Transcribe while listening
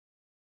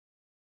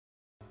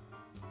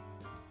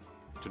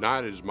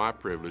Tonight it is my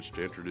privilege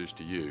to introduce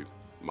to you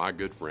my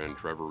good friend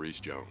Trevor Rees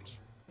Jones.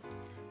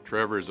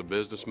 Trevor is a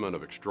businessman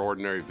of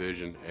extraordinary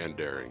vision and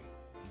daring.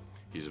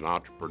 He's an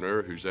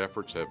entrepreneur whose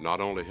efforts have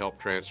not only helped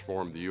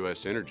transform the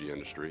U.S. energy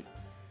industry,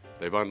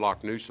 they've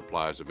unlocked new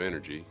supplies of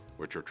energy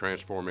which are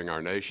transforming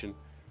our nation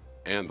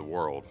and the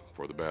world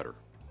for the better.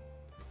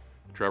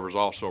 Trevor's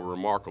also a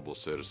remarkable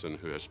citizen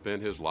who has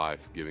spent his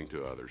life giving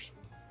to others.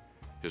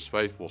 His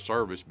faithful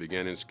service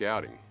began in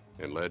scouting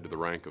and led to the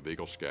rank of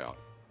Eagle Scout.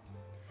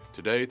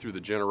 Today, through the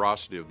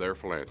generosity of their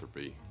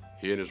philanthropy,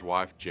 he and his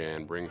wife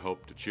Jan bring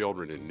hope to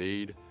children in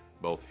need,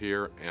 both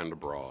here and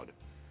abroad.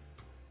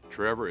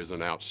 Trevor is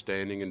an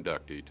outstanding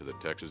inductee to the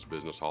Texas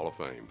Business Hall of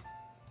Fame.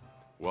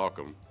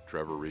 Welcome,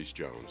 Trevor Rees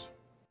Jones.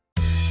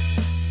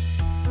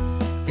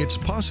 It's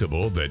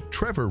possible that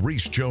Trevor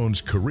Rees Jones'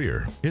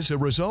 career is a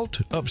result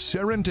of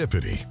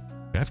serendipity.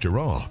 After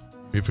all,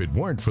 if it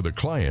weren't for the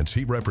clients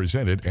he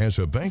represented as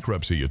a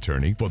bankruptcy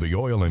attorney for the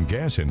oil and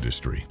gas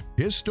industry,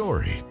 his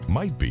story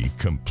might be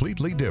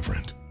completely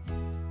different.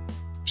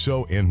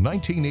 So in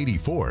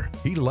 1984,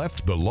 he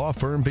left the law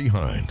firm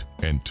behind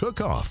and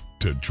took off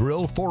to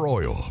drill for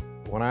oil.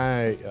 When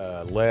I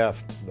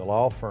left the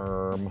law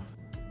firm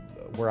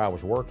where I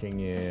was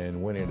working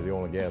and went into the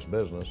oil and gas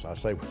business, I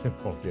say went into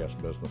the oil and gas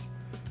business,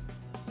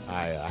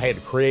 I had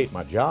to create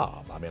my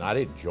job. I mean, I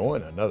didn't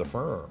join another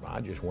firm.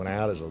 I just went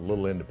out as a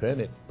little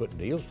independent, putting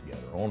deals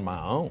together on my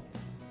own.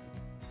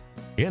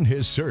 In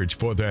his search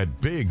for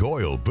that big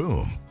oil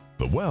boom,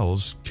 the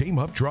wells came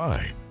up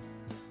dry.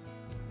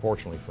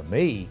 Fortunately for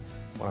me,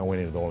 when I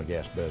went into the oil and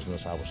gas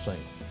business, I was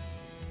single,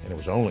 and it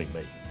was only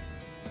me.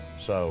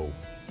 So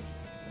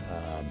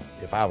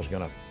if I was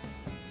going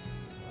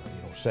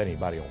to set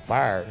anybody on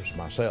fire, it was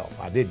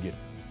myself. I did get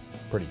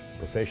pretty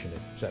proficient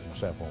at setting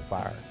myself on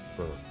fire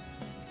for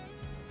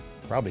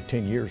probably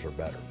 10 years or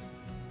better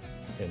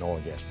in the oil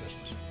and gas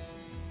business.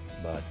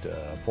 But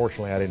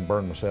fortunately, I didn't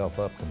burn myself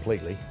up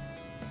completely,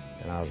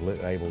 and I was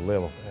able to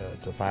live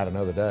to fight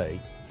another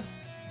day.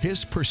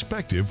 His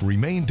perspective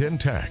remained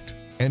intact,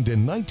 and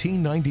in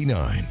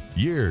 1999,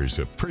 years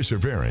of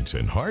perseverance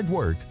and hard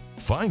work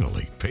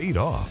finally paid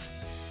off.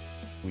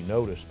 We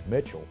noticed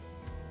Mitchell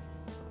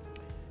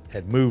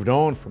had moved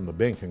on from the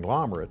big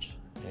conglomerates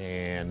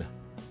and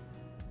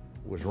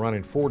was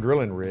running 4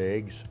 drilling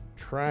rigs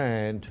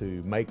trying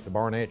to make the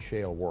Barnett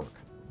Shale work.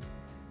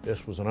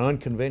 This was an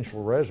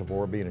unconventional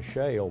reservoir, being a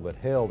shale that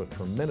held a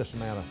tremendous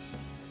amount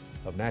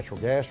of natural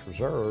gas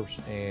reserves,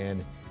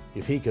 and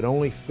if he could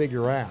only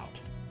figure out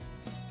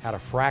how to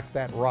frack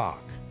that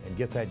rock and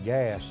get that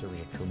gas, there was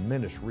a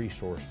tremendous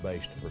resource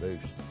base to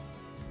produce.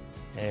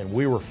 And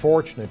we were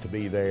fortunate to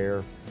be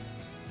there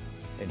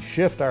and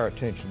shift our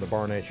attention to the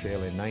Barnett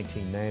Shale in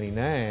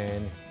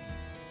 1999,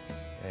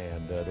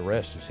 and the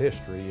rest is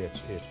history.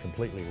 It's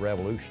completely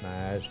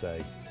revolutionized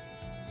a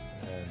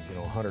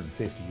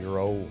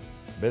 150-year-old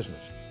business.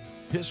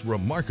 His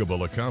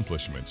remarkable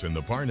accomplishments in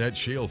the Barnett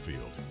Shale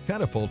field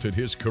catapulted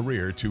his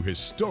career to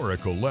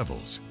historical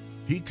levels.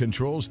 He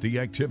controls the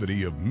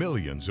activity of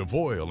millions of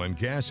oil and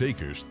gas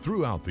acres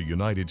throughout the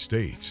United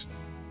States.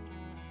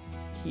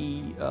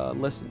 He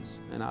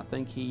listens, and I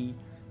think he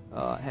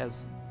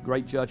has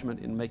great judgment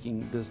in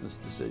making business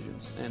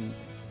decisions, and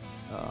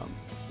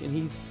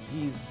he's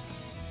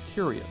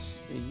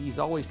curious. He's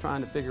always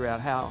trying to figure out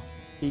how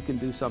he can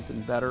do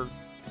something better.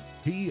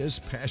 He is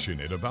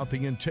passionate about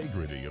the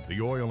integrity of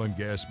the oil and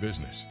gas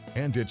business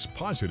and its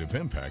positive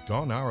impact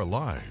on our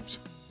lives.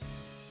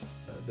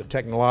 The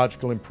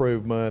technological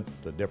improvement,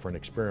 the different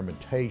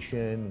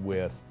experimentation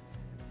with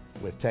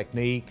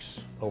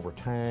techniques over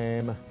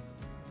time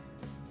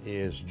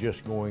is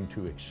just going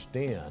to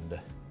extend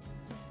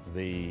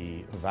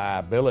the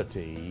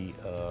viability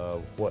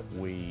of what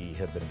we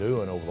have been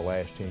doing over the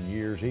last 10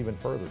 years even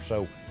further.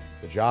 So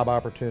the job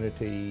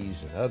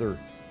opportunities and other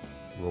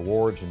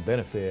rewards and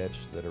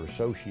benefits that are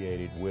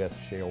associated with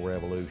shale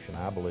revolution,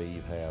 I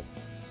believe, have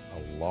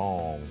a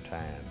long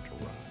time to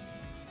run.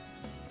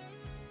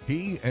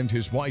 He and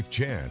his wife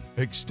Jan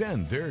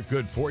extend their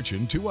good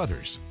fortune to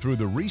others through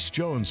the Rees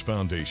Jones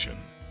Foundation.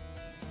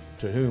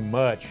 To whom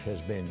much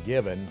has been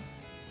given,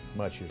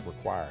 much is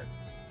required.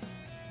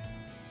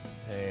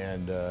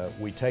 And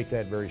we take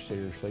that very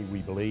seriously. We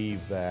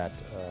believe that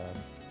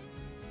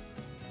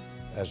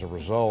as a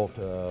result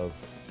of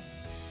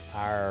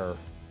our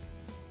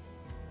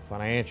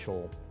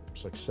financial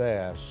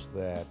success,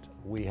 that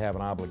we have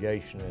an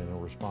obligation and a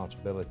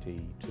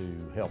responsibility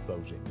to help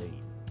those in need.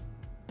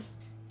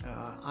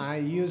 I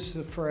use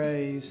the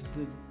phrase,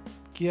 the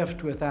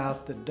gift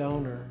without the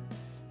donor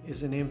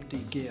is an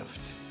empty gift,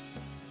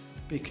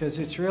 because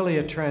it's really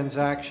a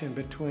transaction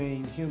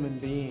between human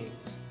beings.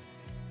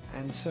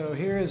 And so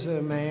here is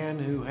a man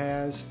who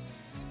has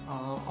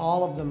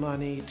all of the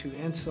money to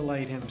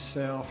insulate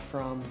himself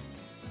from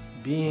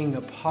being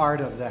a part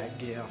of that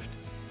gift,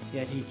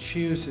 yet he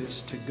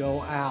chooses to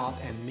go out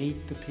and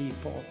meet the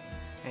people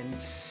and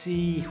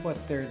see what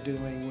they're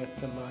doing with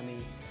the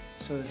money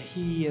so that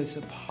he is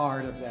a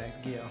part of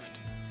that gift.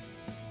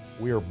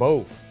 We are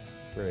both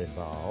very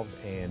involved,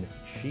 and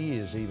she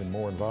is even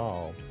more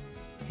involved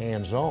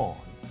hands-on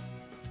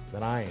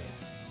than I am.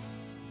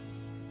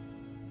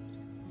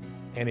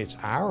 And it's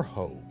our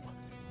hope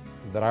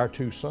that our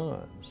two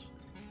sons,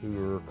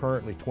 who are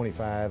currently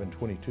 25 and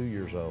 22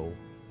 years old,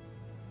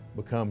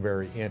 become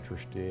very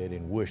interested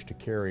and wish to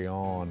carry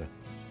on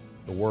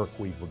the work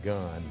we've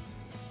begun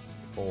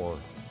for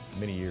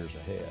many years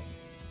ahead.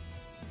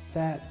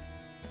 That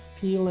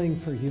feeling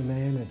for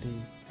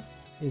humanity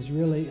is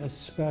really a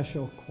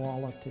special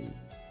quality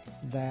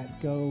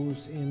that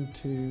goes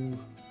into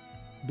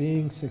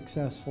being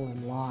successful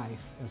in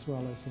life as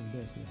well as in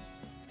business.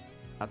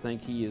 I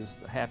think he is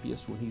the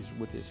happiest when he's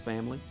with his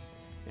family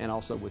and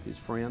also with his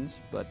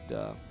friends, but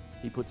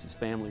he puts his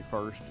family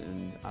first,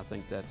 and I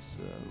think that's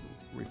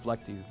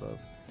reflective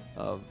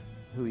of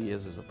who he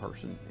is as a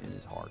person and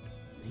his heart.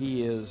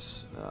 He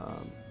is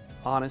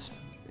honest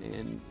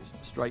and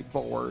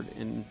straightforward,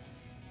 and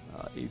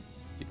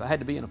if I had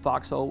to be in a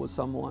foxhole with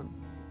someone,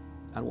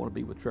 I'd want to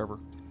be with Trevor.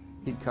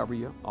 He'd cover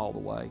you all the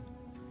way,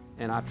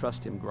 and I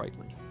trust him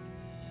greatly.